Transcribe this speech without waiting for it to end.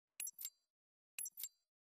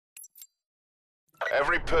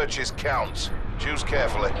Every purchase counts. Choose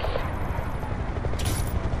carefully.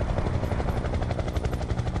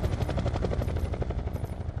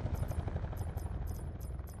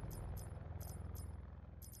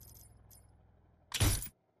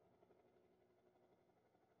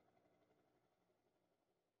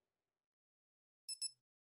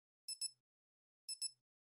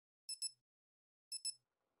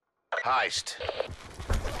 Heist.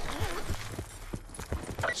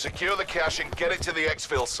 Secure the cash and get it to the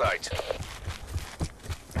exfil site.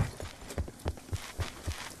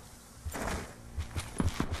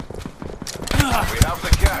 We have the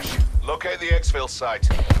cash. Locate the exfil site.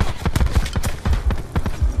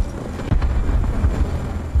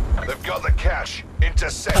 They've got the cash.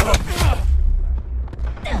 Intercept them.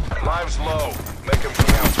 Lives low. Make them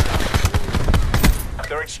count.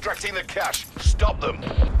 They're extracting the cash. Stop them.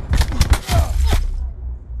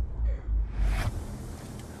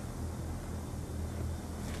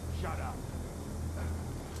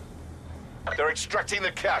 They're extracting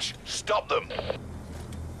the cash. Stop them. They've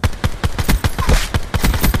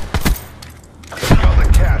got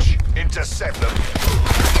the cash. Intercept them.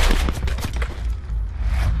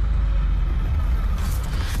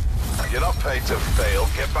 You're not paid to fail.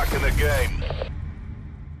 Get back in the game.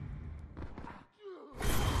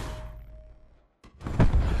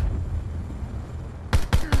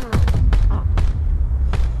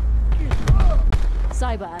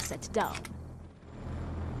 Cyber asset down.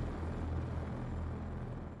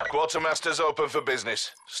 Quartermaster's open for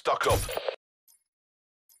business. Stock up.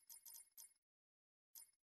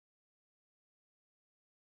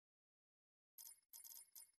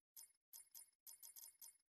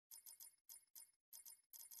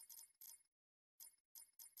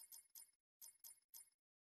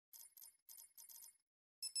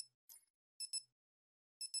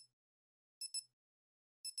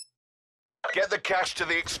 Get the cash to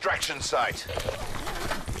the extraction site.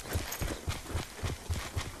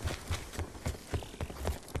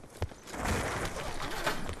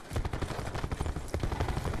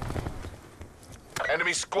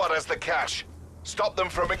 Enemy squad has the cash. Stop them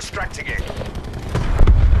from extracting it.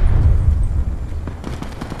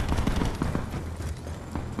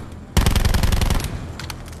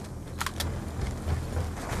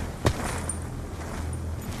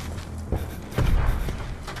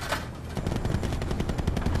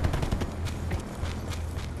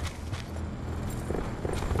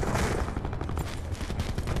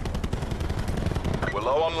 We're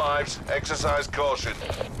low on lives. Exercise caution.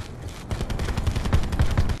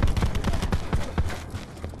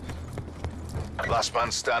 Last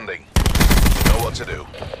man standing. You know what to do.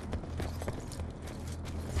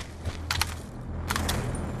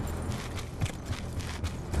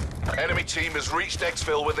 Enemy team has reached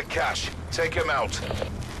exfil with the cash. Take him out.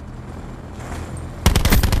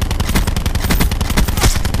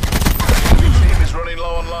 Enemy team is running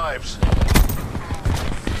low on lives.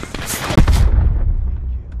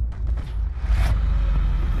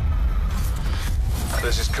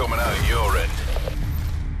 This is coming out of your end.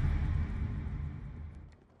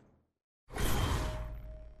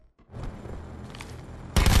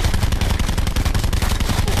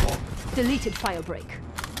 Deleted firebreak.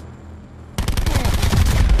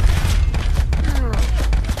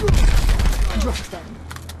 Drop them.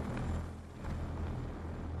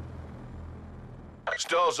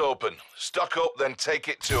 Store's open. Stock up, then take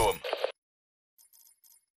it to them.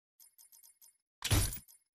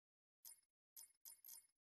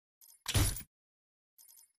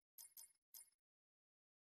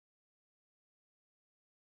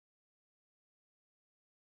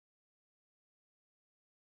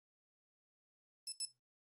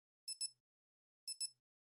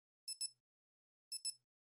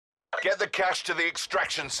 Get the cash to the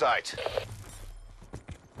extraction site.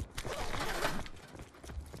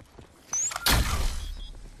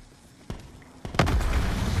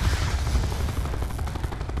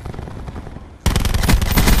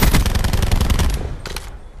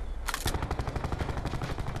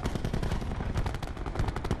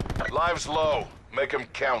 Lives low. Make them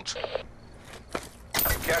count.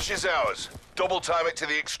 Cash is ours. Double time it to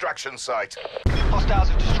the extraction site. Hostiles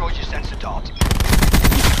have destroyed your sensor dart.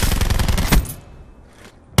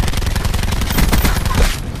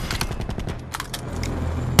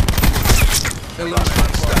 Last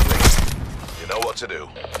man standing. You know what to do.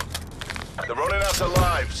 They're running out of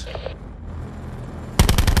lives.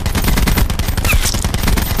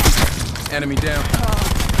 Enemy down.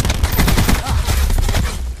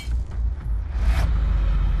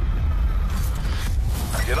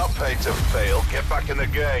 You're not paid to fail. Get back in the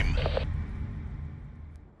game.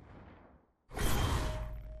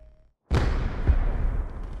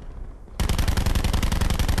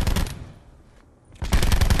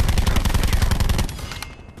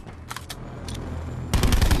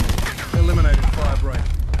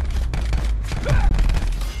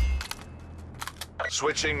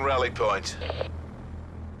 Switching rally point.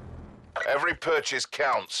 Every purchase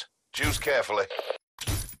counts. Choose carefully.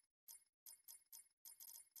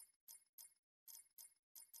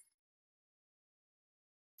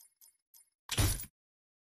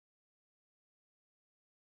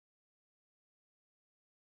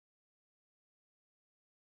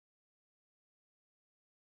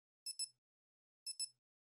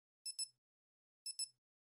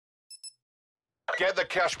 Get the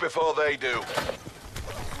cash before they do.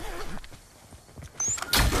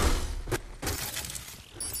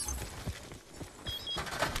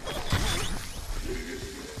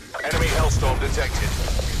 Enemy Hellstorm detected.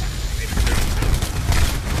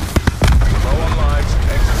 Low on lives,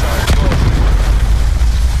 exercise caution.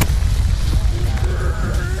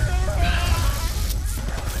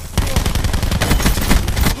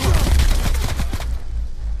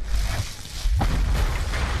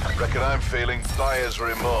 Reckon I'm feeling buyer's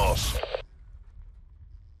remorse.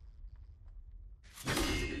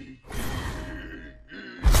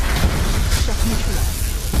 Shot neutralized.